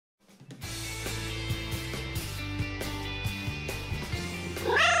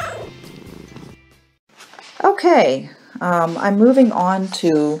Okay, I'm moving on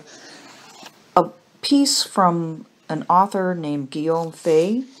to a piece from an author named Guillaume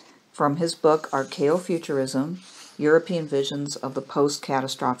Faye from his book Archeofuturism, European Visions of the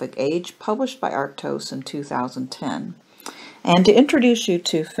Post-Catastrophic Age, published by Arctos in 2010. And to introduce you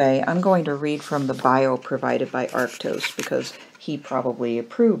to Faye, I'm going to read from the bio provided by Arctos because he probably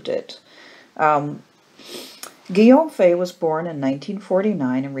approved it. Guillaume Faye was born in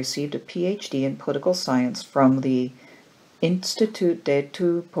 1949 and received a PhD in political science from the Institut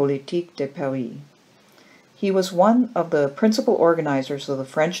d'études politiques de Paris. He was one of the principal organizers of the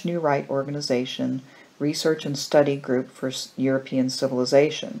French New Right organization, Research and Study Group for European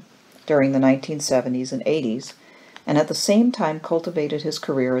Civilization, during the 1970s and 80s, and at the same time cultivated his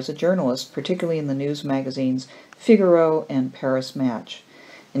career as a journalist, particularly in the news magazines Figaro and Paris Match.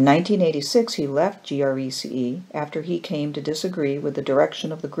 In 1986, he left GRECE after he came to disagree with the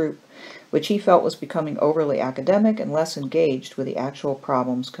direction of the group, which he felt was becoming overly academic and less engaged with the actual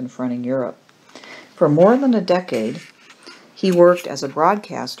problems confronting Europe. For more than a decade, he worked as a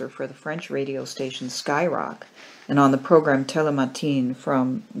broadcaster for the French radio station Skyrock and on the program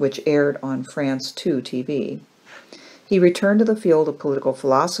Télématin, which aired on France 2 TV. He returned to the field of political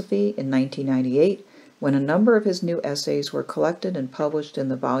philosophy in 1998 when a number of his new essays were collected and published in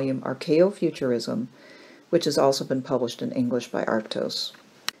the volume Archeofuturism, which has also been published in English by Arctos.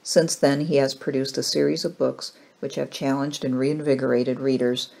 Since then, he has produced a series of books which have challenged and reinvigorated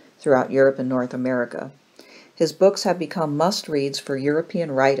readers throughout Europe and North America. His books have become must-reads for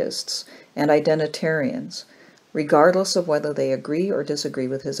European rightists and identitarians, regardless of whether they agree or disagree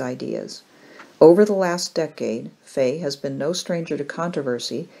with his ideas. Over the last decade, Faye has been no stranger to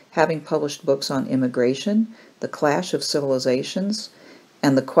controversy, having published books on immigration, the clash of civilizations,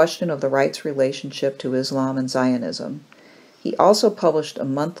 and the question of the right's relationship to Islam and Zionism. He also published a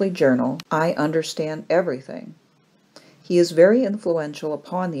monthly journal, I Understand Everything. He is very influential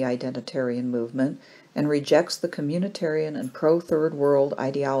upon the identitarian movement and rejects the communitarian and pro-third world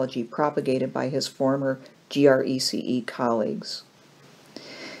ideology propagated by his former GRECE colleagues.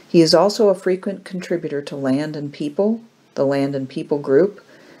 He is also a frequent contributor to Land and People, the Land and People group,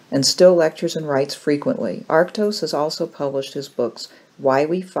 and still lectures and writes frequently. Arctos has also published his books Why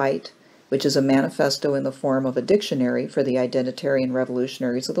We Fight, which is a manifesto in the form of a dictionary for the identitarian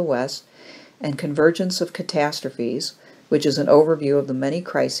revolutionaries of the West, and Convergence of Catastrophes, which is an overview of the many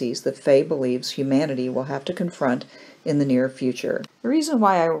crises that Faye believes humanity will have to confront in the near future. The reason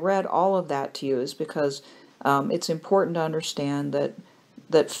why I read all of that to you is because it's important to understand that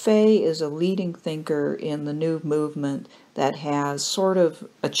Faye is a leading thinker in the new movement that has sort of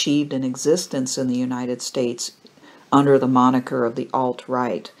achieved an existence in the United States under the moniker of the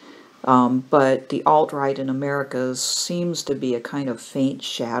alt-right. But the alt-right in America seems to be a kind of faint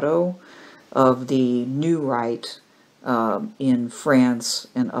shadow of the new right in France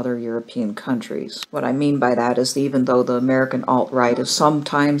and other European countries. What I mean by that is even though the American alt-right is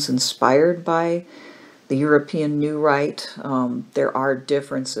sometimes inspired by the European New Right, there are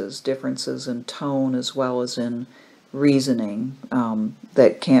differences in tone as well as in reasoning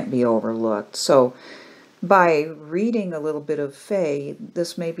that can't be overlooked. So by reading a little bit of Faye,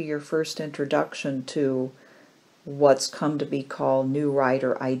 this may be your first introduction to what's come to be called New Right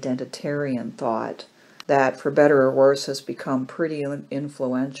or identitarian thought, that for better or worse has become pretty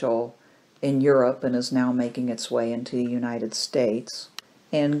influential in Europe and is now making its way into the United States.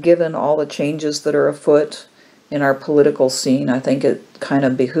 And given all the changes that are afoot in our political scene, I think it kind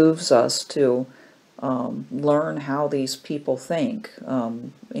of behooves us to learn how these people think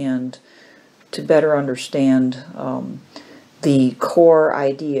and to better understand the core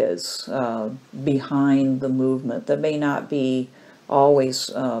ideas behind the movement that may not be always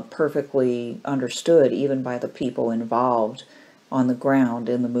perfectly understood even by the people involved on the ground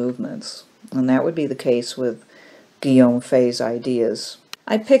in the movements. And that would be the case with Guillaume Faye's ideas.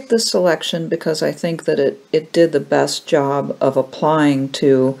 I picked this selection because I think that it did the best job of applying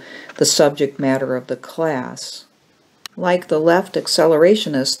to the subject matter of the class. Like the left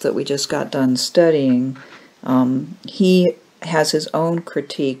accelerationist that we just got done studying, he has his own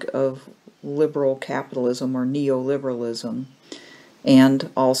critique of liberal capitalism or neoliberalism and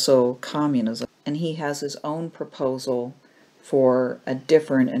also communism. And he has his own proposal for a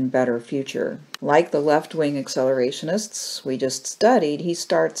different and better future. Like the left-wing accelerationists we just studied, he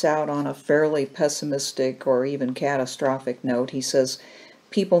starts out on a fairly pessimistic or even catastrophic note. He says,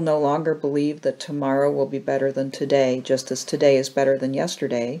 people no longer believe that tomorrow will be better than today, just as today is better than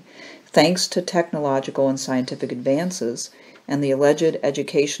yesterday, thanks to technological and scientific advances and the alleged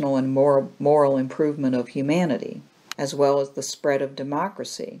educational and moral improvement of humanity, as well as the spread of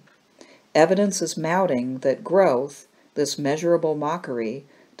democracy. Evidence is mounting that growth, this measurable mockery,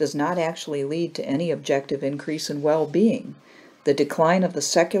 does not actually lead to any objective increase in well-being. The decline of the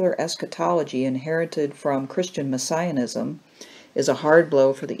secular eschatology inherited from Christian messianism is a hard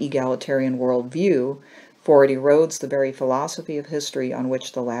blow for the egalitarian worldview, for it erodes the very philosophy of history on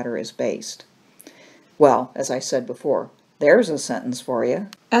which the latter is based. Well, as I said before, there's a sentence for you.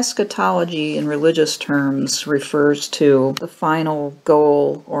 Eschatology in religious terms refers to the final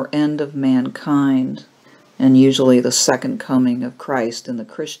goal or end of mankind, and usually the second coming of Christ in the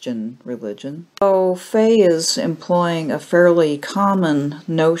Christian religion. So Faye is employing a fairly common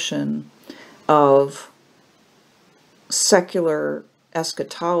notion of secular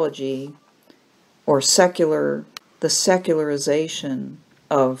eschatology, or the secularization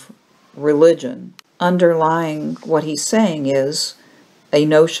of religion. Underlying what he's saying is a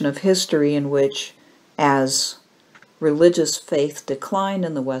notion of history in which, as religious faith declined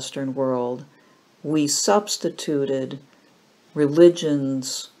in the Western world, we substituted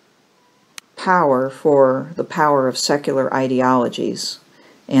religion's power for the power of secular ideologies.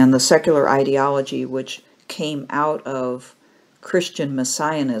 And the secular ideology which came out of Christian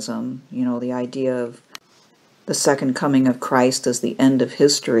messianism, the idea of the second coming of Christ as the end of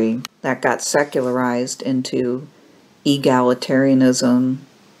history, that got secularized into egalitarianism,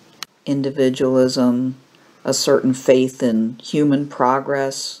 individualism, a certain faith in human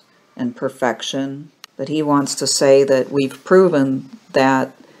progress and perfection. But he wants to say that we've proven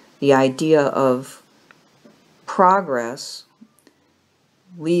that the idea of progress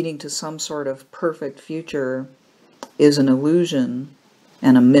leading to some sort of perfect future is an illusion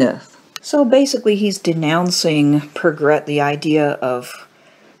and a myth. So basically he's denouncing the idea of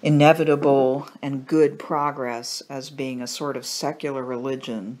inevitable and good progress as being a sort of secular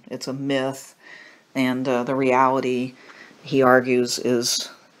religion. It's a myth, and the reality, he argues, is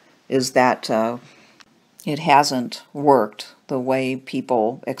that it hasn't worked the way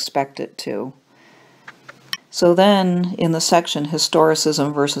people expect it to. So then, in the section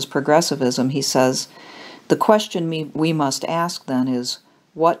Historicism versus Progressivism, he says, the question we must ask then is,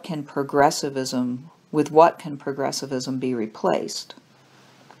 with what can progressivism be replaced?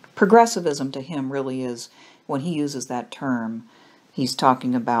 Progressivism to him really is, when he uses that term, he's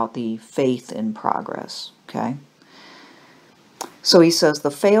talking about the faith in progress, okay? So he says,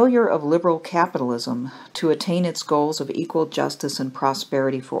 the failure of liberal capitalism to attain its goals of equal justice and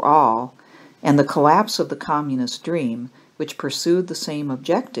prosperity for all, and the collapse of the communist dream, which pursued the same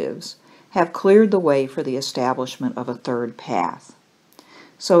objectives, have cleared the way for the establishment of a third path.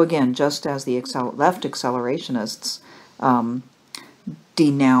 So again, just as the left accelerationists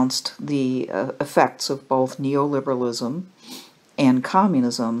denounced the effects of both neoliberalism and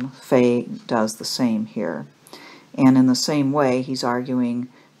communism, Faye does the same here. And in the same way, he's arguing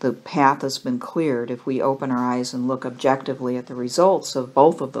the path has been cleared. If we open our eyes and look objectively at the results of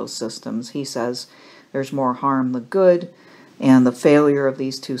both of those systems, he says there's more harm than good, and the failure of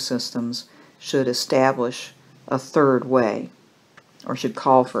these two systems should establish a third way, or should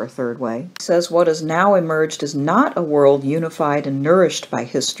call for a third way. He says what has now emerged is not a world unified and nourished by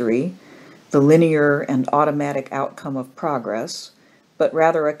history, the linear and automatic outcome of progress, but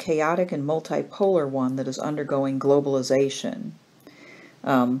rather a chaotic and multipolar one that is undergoing globalization.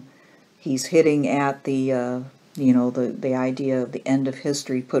 He's hitting at the idea of the end of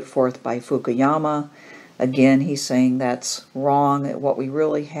history put forth by Fukuyama. Again, he's saying that's wrong. What we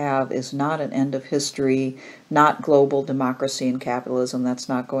really have is not an end of history, not global democracy and capitalism. That's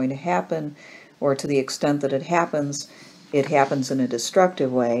not going to happen, or to the extent that it happens in a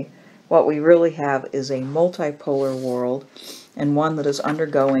destructive way. What we really have is a multipolar world, and one that is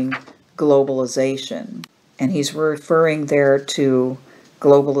undergoing globalization. And he's referring there to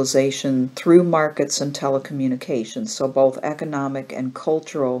globalization through markets and telecommunications, so both economic and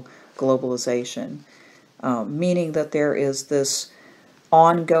cultural globalization, meaning that there is this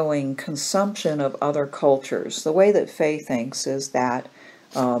ongoing consumption of other cultures. The way that Faye thinks is that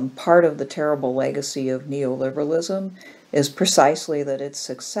part of the terrible legacy of neoliberalism is precisely that its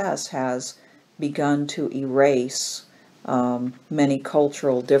success has begun to erase many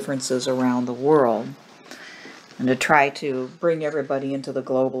cultural differences around the world, and to try to bring everybody into the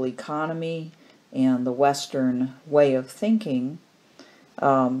global economy and the Western way of thinking.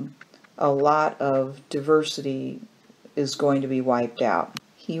 A lot of diversity is going to be wiped out.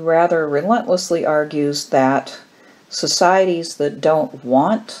 He rather relentlessly argues that societies that don't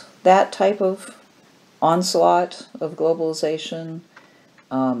want that type of onslaught of globalization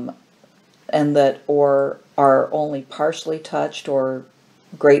and that or are only partially touched or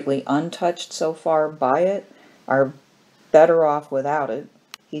greatly untouched so far by it are better off without it.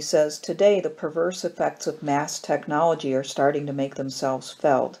 He says, today the perverse effects of mass technology are starting to make themselves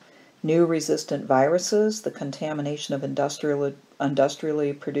felt. New resistant viruses, the contamination of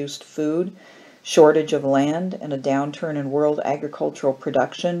industrially produced food, shortage of land, and a downturn in world agricultural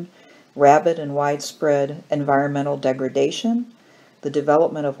production, rapid and widespread environmental degradation, the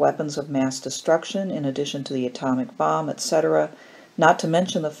development of weapons of mass destruction in addition to the atomic bomb, etc., not to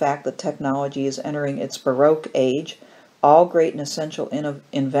mention the fact that technology is entering its Baroque age. All great and essential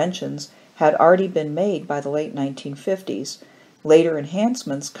inventions had already been made by the late 1950s. Later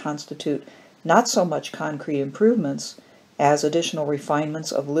enhancements constitute not so much concrete improvements as additional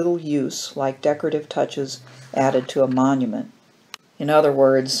refinements of little use, like decorative touches added to a monument. In other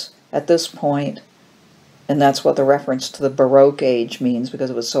words, at this point, and that's what the reference to the Baroque age means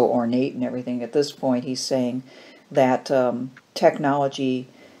because it was so ornate and everything, at this point he's saying that technology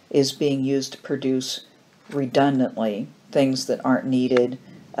is being used to produce redundantly things that aren't needed,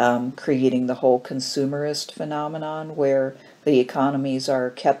 creating the whole consumerist phenomenon where the economies are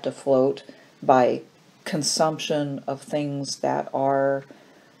kept afloat by consumption of things that are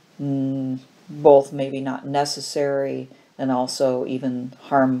both maybe not necessary and also even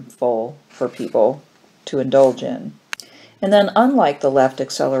harmful for people to indulge in. And then unlike the left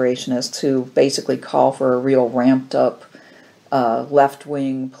accelerationists who basically call for a real ramped up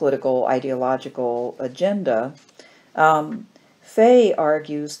left-wing political ideological agenda, Faye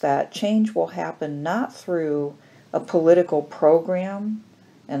argues that change will happen not through a political program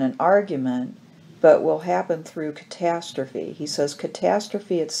and an argument, but will happen through catastrophe. He says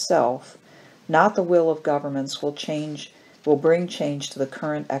catastrophe itself, not the will of governments, will bring change to the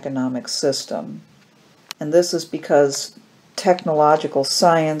current economic system. And this is because technological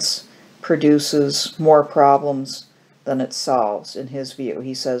science produces more problems than it solves, in his view.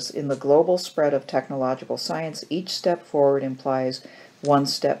 He says, in the global spread of technological science, each step forward implies one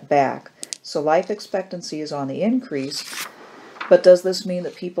step back. So life expectancy is on the increase, but does this mean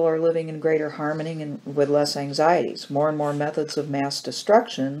that people are living in greater harmony and with less anxieties? More and more methods of mass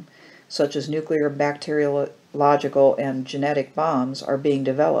destruction, such as nuclear, bacteriological, and genetic bombs, are being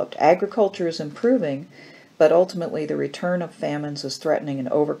developed. Agriculture is improving, but ultimately the return of famines is threatening an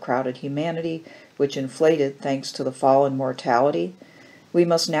overcrowded humanity, which inflated thanks to the fall in mortality. We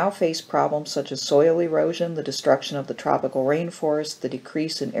must now face problems such as soil erosion, the destruction of the tropical rainforest, the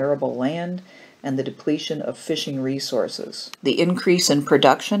decrease in arable land, and the depletion of fishing resources. The increase in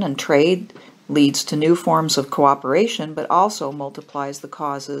production and trade leads to new forms of cooperation, but also multiplies the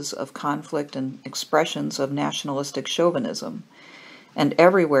causes of conflict and expressions of nationalistic chauvinism, and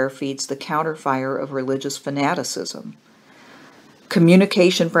everywhere feeds the counterfire of religious fanaticism.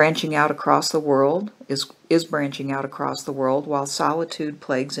 Communication branching out across the world is branching out across the world, while solitude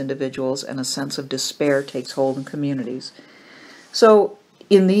plagues individuals and a sense of despair takes hold in communities. So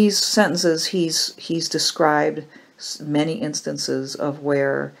in these sentences, he's described many instances of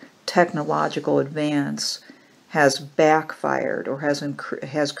where technological advance has backfired or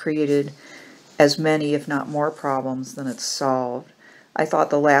has created as many, if not more, problems than it's solved. I thought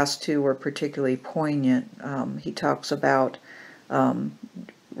the last two were particularly poignant. He talks about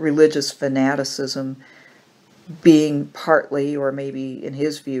religious fanaticism being partly, or maybe in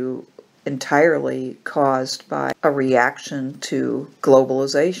his view, entirely caused by a reaction to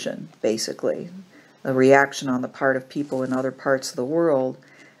globalization, basically. A reaction on the part of people in other parts of the world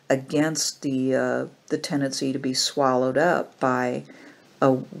against the tendency to be swallowed up by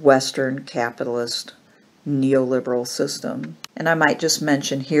a Western capitalist neoliberal system. And I might just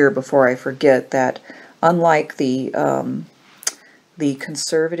mention here before I forget that unlike the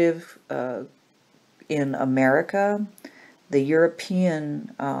conservative in America, the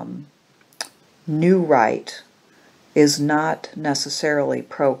European New Right is not necessarily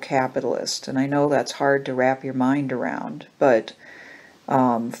pro-capitalist. And I know that's hard to wrap your mind around, but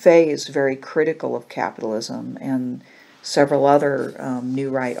Faye is very critical of capitalism, and several other New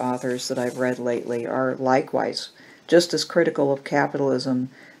Right authors that I've read lately are likewise just as critical of capitalism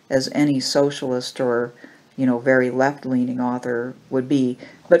as any socialist or, very left-leaning author would be,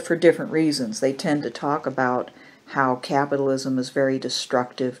 but for different reasons. They tend to talk about how capitalism is very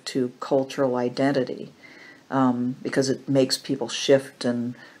destructive to cultural identity because it makes people shift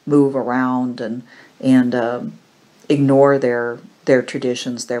and move around and ignore their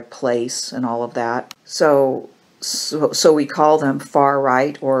traditions, their place, and all of that. So we call them far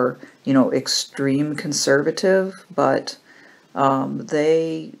right or extreme conservative, but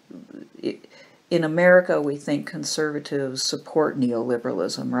in America we think conservatives support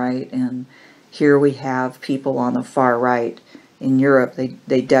neoliberalism, right? And here we have people on the far right. In Europe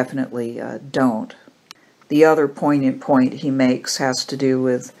they definitely don't. The other poignant point he makes has to do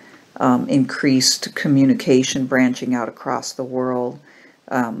with increased communication branching out across the world.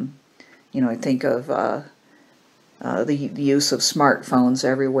 I think of the use of smartphones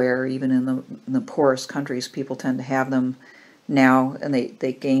everywhere, even in the poorest countries. People tend to have them now, and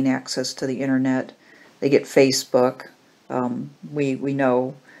they gain access to the internet. They get Facebook. We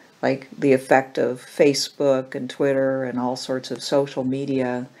know, like, the effect of Facebook and Twitter and all sorts of social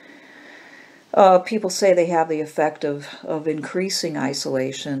media. People say they have the effect of increasing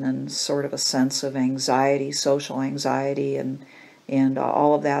isolation and sort of a sense of anxiety, social anxiety, and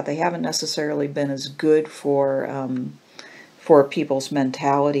all of that. They haven't necessarily been as good for people's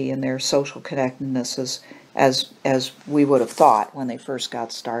mentality and their social connectedness as we would have thought when they first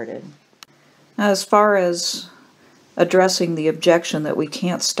got started. As far as addressing the objection that we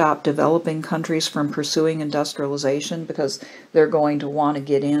can't stop developing countries from pursuing industrialization because they're going to want to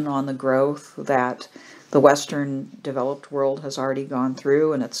get in on the growth that the Western developed world has already gone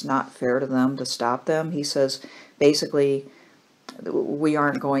through, and it's not fair to them to stop them. He says basically we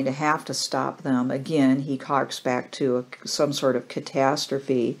aren't going to have to stop them. Again, he harks back to some sort of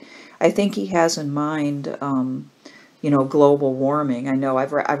catastrophe. I think he has in mind global warming. I know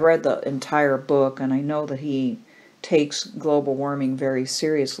I've read the entire book, and I know that he takes global warming very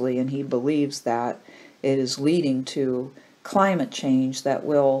seriously, and he believes that it is leading to climate change that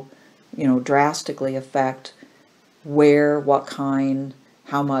will, drastically affect where, what kind,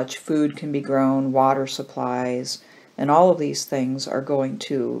 how much food can be grown, water supplies, and all of these things are going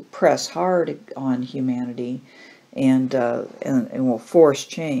to press hard on humanity and will force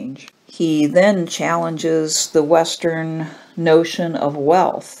change. He then challenges the Western notion of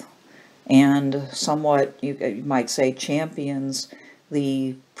wealth, and somewhat, you might say, champions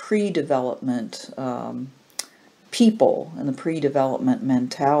the pre-development people and the pre-development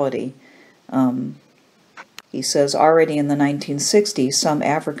mentality. He says already in the 1960s, some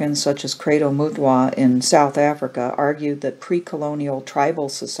Africans such as Credo Mutwa in South Africa argued that pre-colonial tribal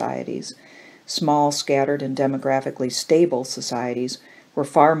societies, small, scattered, and demographically stable societies, were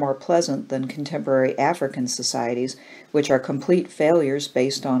far more pleasant than contemporary African societies, which are complete failures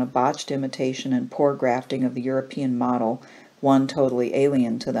based on a botched imitation and poor grafting of the European model, one totally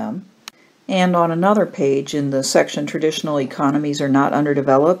alien to them. And on another page in the section Traditional Economies Are Not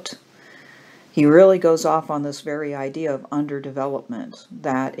Underdeveloped, he really goes off on this very idea of underdevelopment,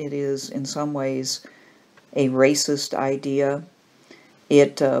 that it is in some ways a racist idea.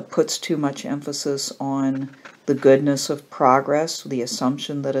 It puts too much emphasis on the goodness of progress, the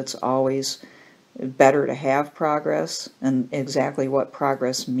assumption that it's always better to have progress, and exactly what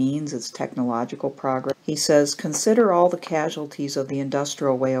progress means. It's technological progress. He says, consider all the casualties of the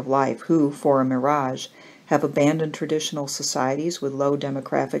industrial way of life who, for a mirage, have abandoned traditional societies with low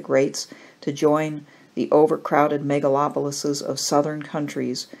demographic rates to join the overcrowded megalopolises of southern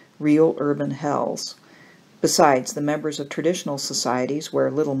countries, real urban hells. Besides, the members of traditional societies, where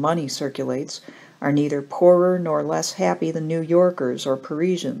little money circulates, are neither poorer nor less happy than New Yorkers or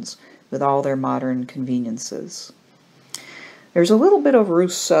Parisians, with all their modern conveniences. There's a little bit of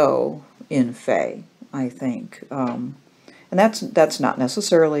Rousseau in Faye, I think. And that's not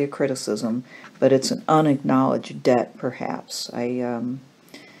necessarily a criticism, but it's an unacknowledged debt, perhaps.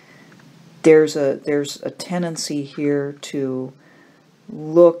 There's a tendency here to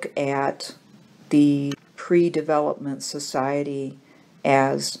look at the pre-development society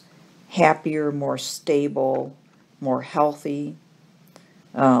as happier, more stable, more healthy,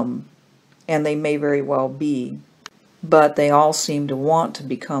 and they may very well be, but they all seem to want to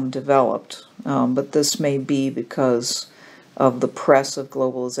become developed. But this may be because of the press of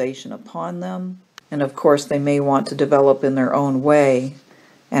globalization upon them, and of course they may want to develop in their own way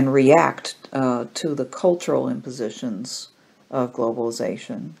and react to the cultural impositions of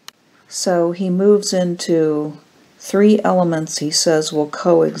globalization. So he moves into three elements he says will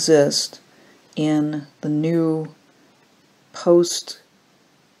coexist in the new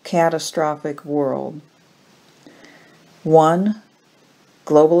post-catastrophic world. 1,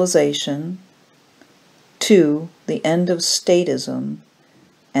 globalization. 2, the end of statism.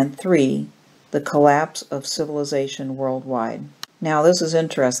 And 3, the collapse of civilization worldwide. Now this is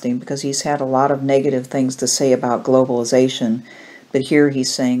interesting because he's had a lot of negative things to say about globalization, but here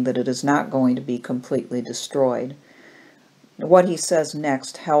he's saying that it is not going to be completely destroyed. What he says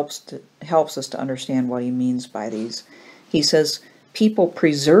next helps us to understand what he means by these. He says, people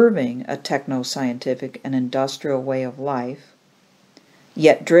preserving a techno-scientific and industrial way of life,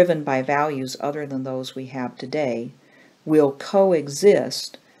 yet driven by values other than those we have today, will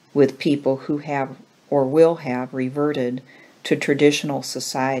coexist with people who have or will have reverted to traditional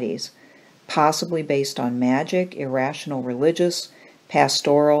societies, possibly based on magic, irrational religious,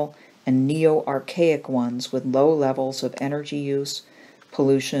 pastoral, and neo-archaic ones with low levels of energy use,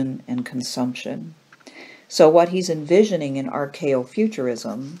 pollution, and consumption. So what he's envisioning in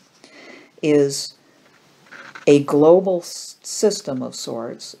Archeofuturism is a global system of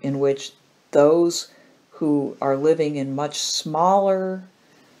sorts in which those who are living in much smaller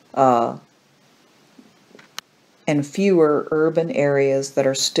and fewer urban areas that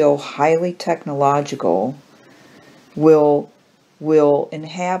are still highly technological will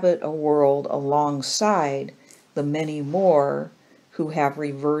inhabit a world alongside the many more who have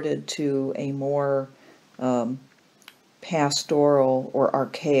reverted to a more pastoral or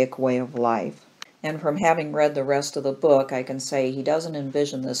archaic way of life. And from having read the rest of the book, I can say he doesn't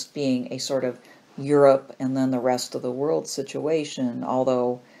envision this being a sort of Europe and then the rest of the world situation,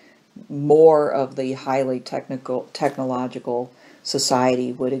 although more of the highly technological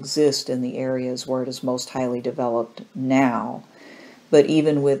society would exist in the areas where it is most highly developed now. But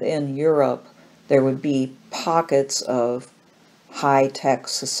even within Europe, there would be pockets of high-tech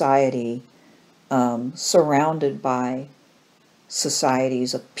society surrounded by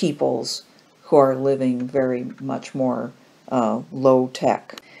societies of peoples who are living very much more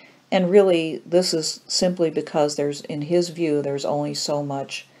low-tech. And really, this is simply because in his view, there's only so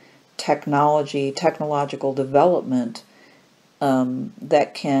much technological development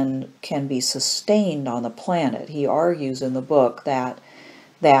that can be sustained on the planet. He argues in the book that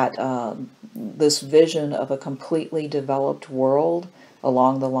this vision of a completely developed world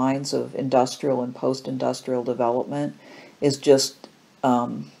along the lines of industrial and post-industrial development is just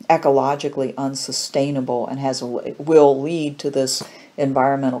ecologically unsustainable and will lead to this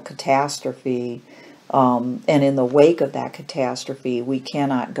environmental catastrophe. And in the wake of that catastrophe, we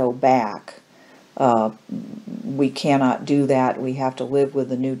cannot go back. We cannot do that. We have to live with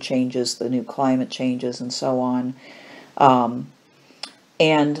the new changes, the new climate changes, and so on.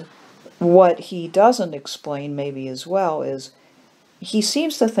 And what he doesn't explain maybe as well is he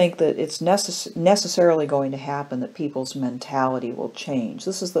seems to think that it's necessarily going to happen that people's mentality will change.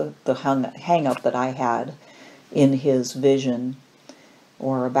 This is the hang-up that I had in his vision,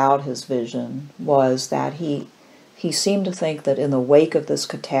 or about his vision, was that he seemed to think that in the wake of this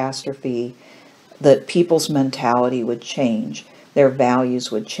catastrophe, that people's mentality would change, their values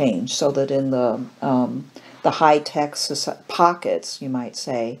would change, so that in the high-tech pockets, you might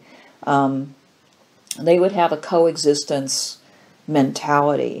say, they would have a coexistence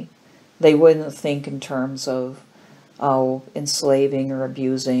mentality. They wouldn't think in terms of enslaving or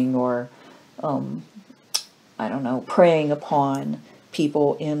abusing or I don't know, preying upon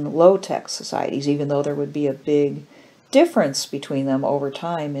people in low-tech societies, even though there would be a big difference between them over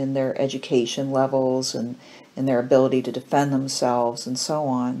time in their education levels and in their ability to defend themselves and so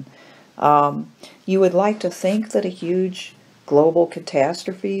on. You would like to think that a huge global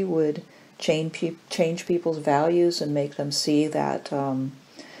catastrophe would change people's values and make them see that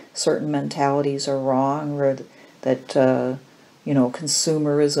certain mentalities are wrong, or that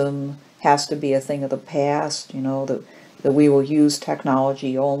consumerism has to be a thing of the past, that we will use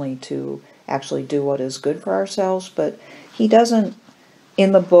technology only to actually do what is good for ourselves. But he doesn't,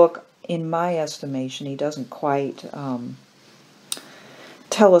 in the book, in my estimation, he doesn't quite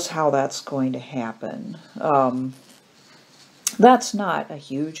tell us how that's going to happen. That's not a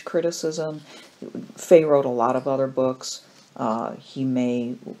huge criticism. Faye wrote a lot of other books. He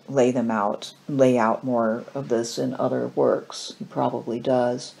may lay out more of this in other works. He probably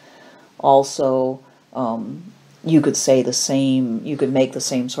does. Also, you could say the same, you could make the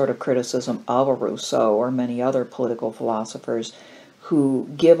same sort of criticism of a Rousseau or many other political philosophers who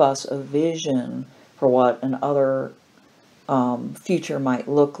give us a vision for what an other future might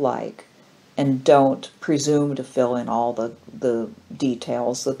look like, and don't presume to fill in all the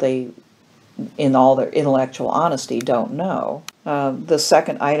details that they, in all their intellectual honesty, don't know. The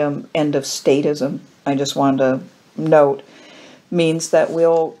second item, end of statism, I just wanted to note, means that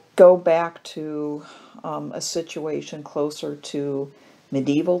we'll go back to a situation closer to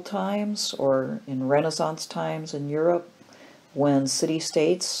medieval times or in Renaissance times in Europe, when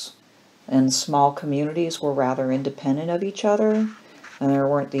city-states and small communities were rather independent of each other, and there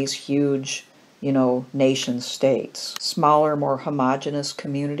weren't these huge, nation-states. Smaller, more homogeneous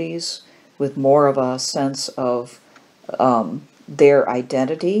communities with more of a sense of their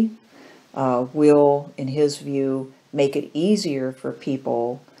identity will, in his view, make it easier for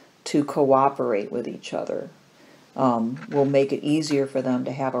people to cooperate with each other. Will make it easier for them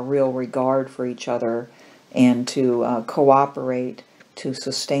to have a real regard for each other and to cooperate to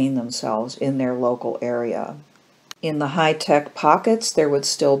sustain themselves in their local area. In the high-tech pockets, there would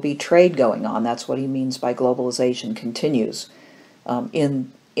still be trade going on. That's what he means by globalization continues.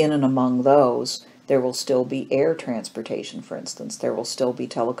 In and among those, there will still be air transportation, for instance. There will still be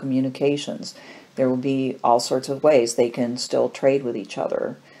telecommunications. There will be all sorts of ways they can still trade with each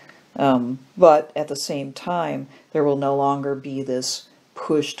other. But at the same time, there will no longer be this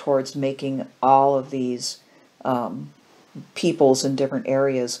push towards making all of these peoples in different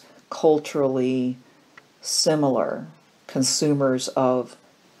areas culturally similar, consumers of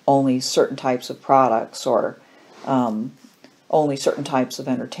only certain types of products or only certain types of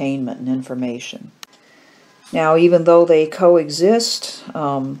entertainment and information. Now, even though they coexist,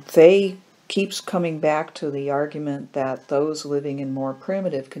 Faye keeps coming back to the argument that those living in more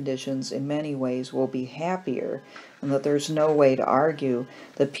primitive conditions in many ways will be happier, and that there's no way to argue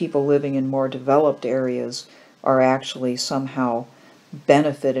that people living in more developed areas are actually somehow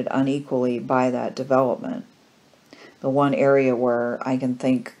benefited unequally by that development. The one area where I can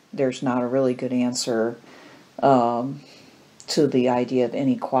think there's not a really good answer to the idea of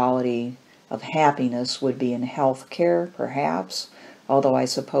inequality of happiness would be in healthcare, perhaps, although I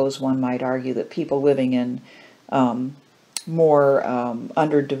suppose one might argue that people living in more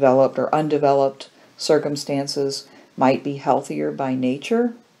underdeveloped or undeveloped circumstances might be healthier by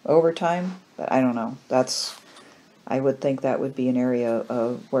nature over time. But I don't know. I would think that would be an area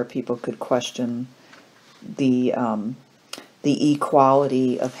where people could question the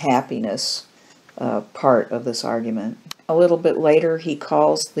equality of happiness part of this argument. A little bit later, he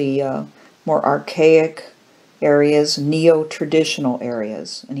calls the more archaic areas neo-traditional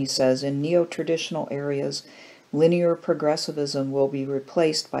areas. And he says, in neo-traditional areas, linear progressivism will be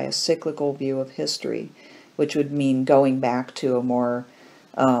replaced by a cyclical view of history, which would mean going back to a more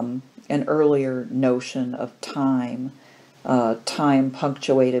an earlier notion of time, time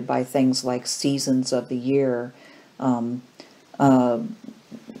punctuated by things like seasons of the year,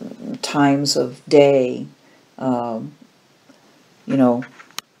 times of day,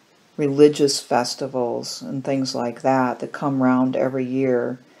 religious festivals and things like that come round every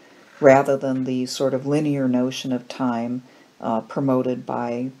year, rather than the sort of linear notion of time promoted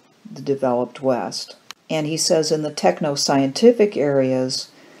by the developed West. And he says in the techno-scientific areas,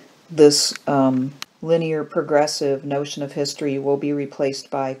 this linear progressive notion of history will be replaced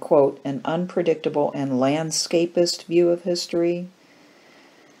by, quote, an unpredictable and landscapist view of history,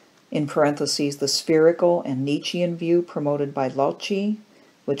 in parentheses, the spherical and Nietzschean view promoted by Locci,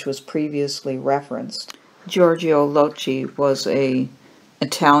 which was previously referenced. Giorgio Locci was an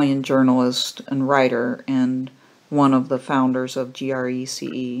Italian journalist and writer and one of the founders of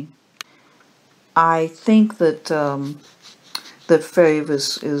GRECE. I think that that Faye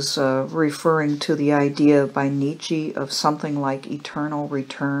is referring to the idea by Nietzsche of something like eternal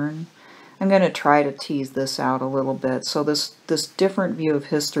return. I'm going to try to tease this out a little bit. So this different view of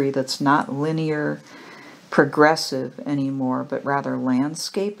history that's not linear, progressive anymore, but rather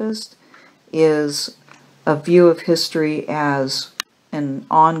landscapist, is a view of history as an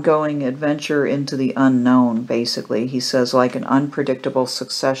ongoing adventure into the unknown, basically. He says, like an unpredictable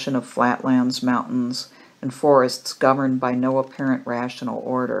succession of flatlands, mountains, and forests governed by no apparent rational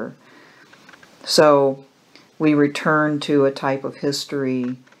order. So we return to a type of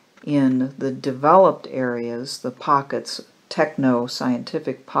history in the developed areas, the pockets,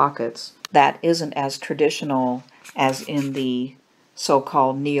 techno-scientific pockets, that isn't as traditional as in the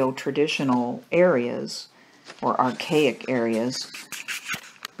so-called neo-traditional areas or archaic areas,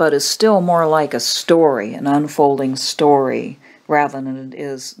 but is still more like a story, an unfolding story, rather than it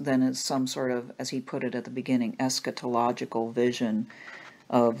is some sort of, as he put it at the beginning, eschatological vision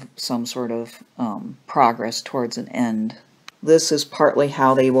of some sort of progress towards an end. This is partly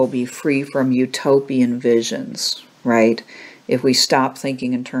how they will be free from utopian visions, right? If we stop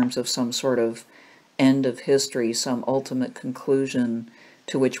thinking in terms of some sort of end of history, some ultimate conclusion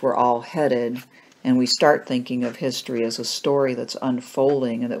to which we're all headed, and we start thinking of history as a story that's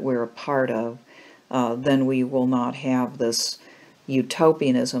unfolding and that we're a part of, then we will not have this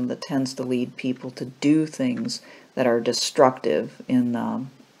utopianism that tends to lead people to do things that are destructive in the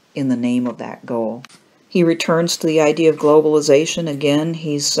name of that goal. He returns to the idea of globalization again.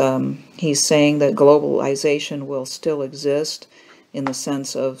 He's saying that globalization will still exist in the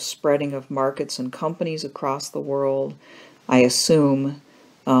sense of spreading of markets and companies across the world, I assume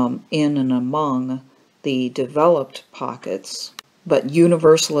in and among the developed pockets, but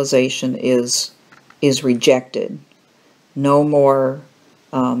universalization is rejected. No more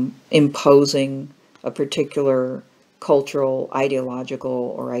imposing a particular cultural,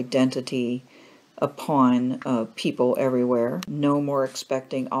 ideological, or identity upon people everywhere. No more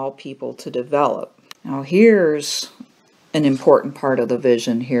expecting all people to develop. Now here's an important part of the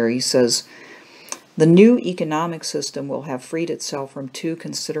vision here. He says, the new economic system will have freed itself from two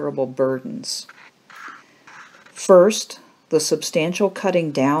considerable burdens. First, the substantial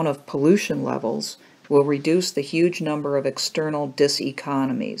cutting down of pollution levels will reduce the huge number of external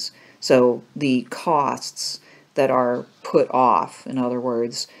diseconomies. So the costs that are put off, in other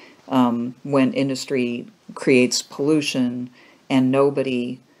words, when industry creates pollution and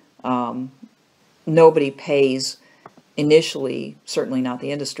nobody pays initially, certainly not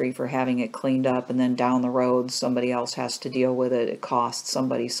the industry, for having it cleaned up, and then down the road somebody else has to deal with it. It costs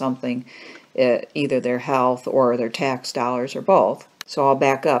somebody something, either their health or their tax dollars or both. So I'll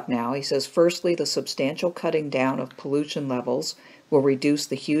back up now. He says, firstly, the substantial cutting down of pollution levels will reduce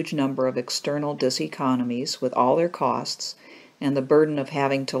the huge number of external diseconomies with all their costs, and the burden of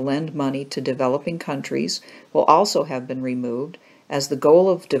having to lend money to developing countries will also have been removed, as the goal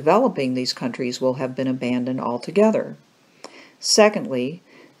of developing these countries will have been abandoned altogether. Secondly,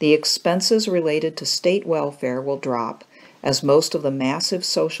 the expenses related to state welfare will drop, as most of the massive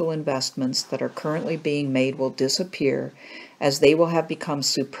social investments that are currently being made will disappear, as they will have become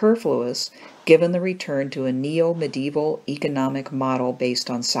superfluous given the return to a neo-medieval economic model based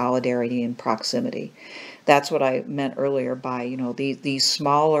on solidarity and proximity. That's what I meant earlier by, these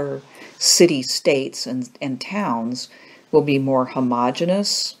smaller city-states and towns will be more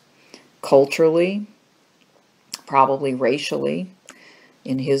homogeneous culturally, probably racially,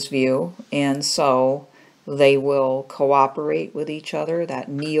 in his view, and so they will cooperate with each other, that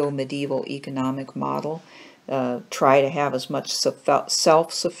neo-medieval economic model, try to have as much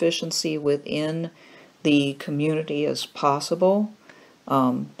self-sufficiency within the community as possible,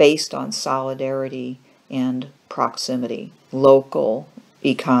 based on solidarity and proximity, local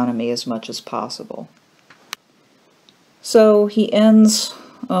economy as much as possible. So he ends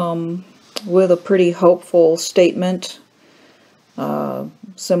with a pretty hopeful statement,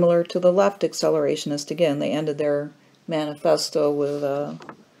 similar to the left accelerationist. Again, they ended their manifesto with a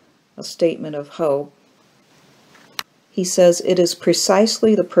statement of hope. He says, it is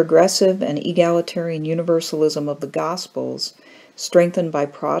precisely the progressive and egalitarian universalism of the Gospels, strengthened by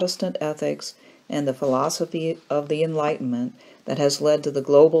Protestant ethics and the philosophy of the Enlightenment, that has led to the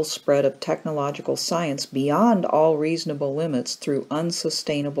global spread of technological science beyond all reasonable limits through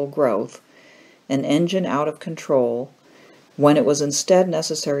unsustainable growth, an engine out of control, when it was instead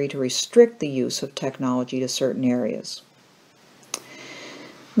necessary to restrict the use of technology to certain areas.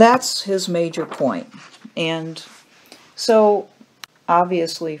 That's his major point. And so,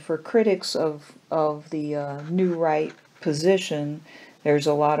 obviously, for critics of the New Right position, there's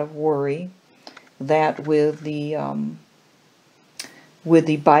a lot of worry that with the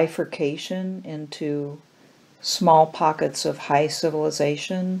bifurcation into small pockets of high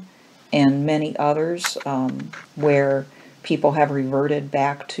civilization and many others where people have reverted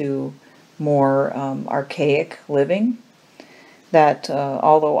back to more archaic living, that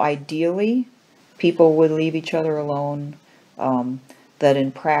although ideally people would leave each other alone, that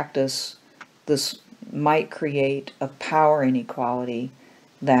in practice this might create a power inequality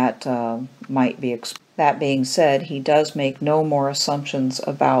that might be expressed. That being said, he does make no more assumptions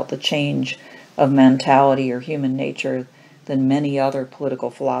about the change of mentality or human nature than many other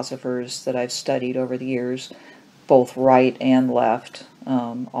political philosophers that I've studied over the years, both right and left,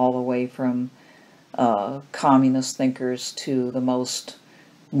 all the way from communist thinkers to the most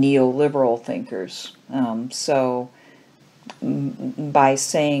neoliberal thinkers. So by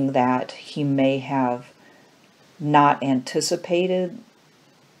saying that he may have not anticipated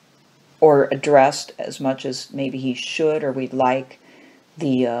or addressed as much as maybe he should or we'd like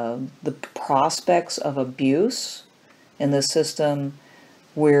the prospects of abuse in the system,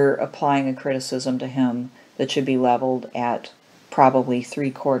 we're applying a criticism to him that should be leveled at probably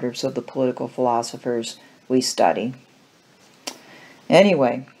 3/4 of the political philosophers we study.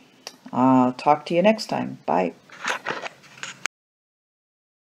 Anyway, talk to you next time. Bye.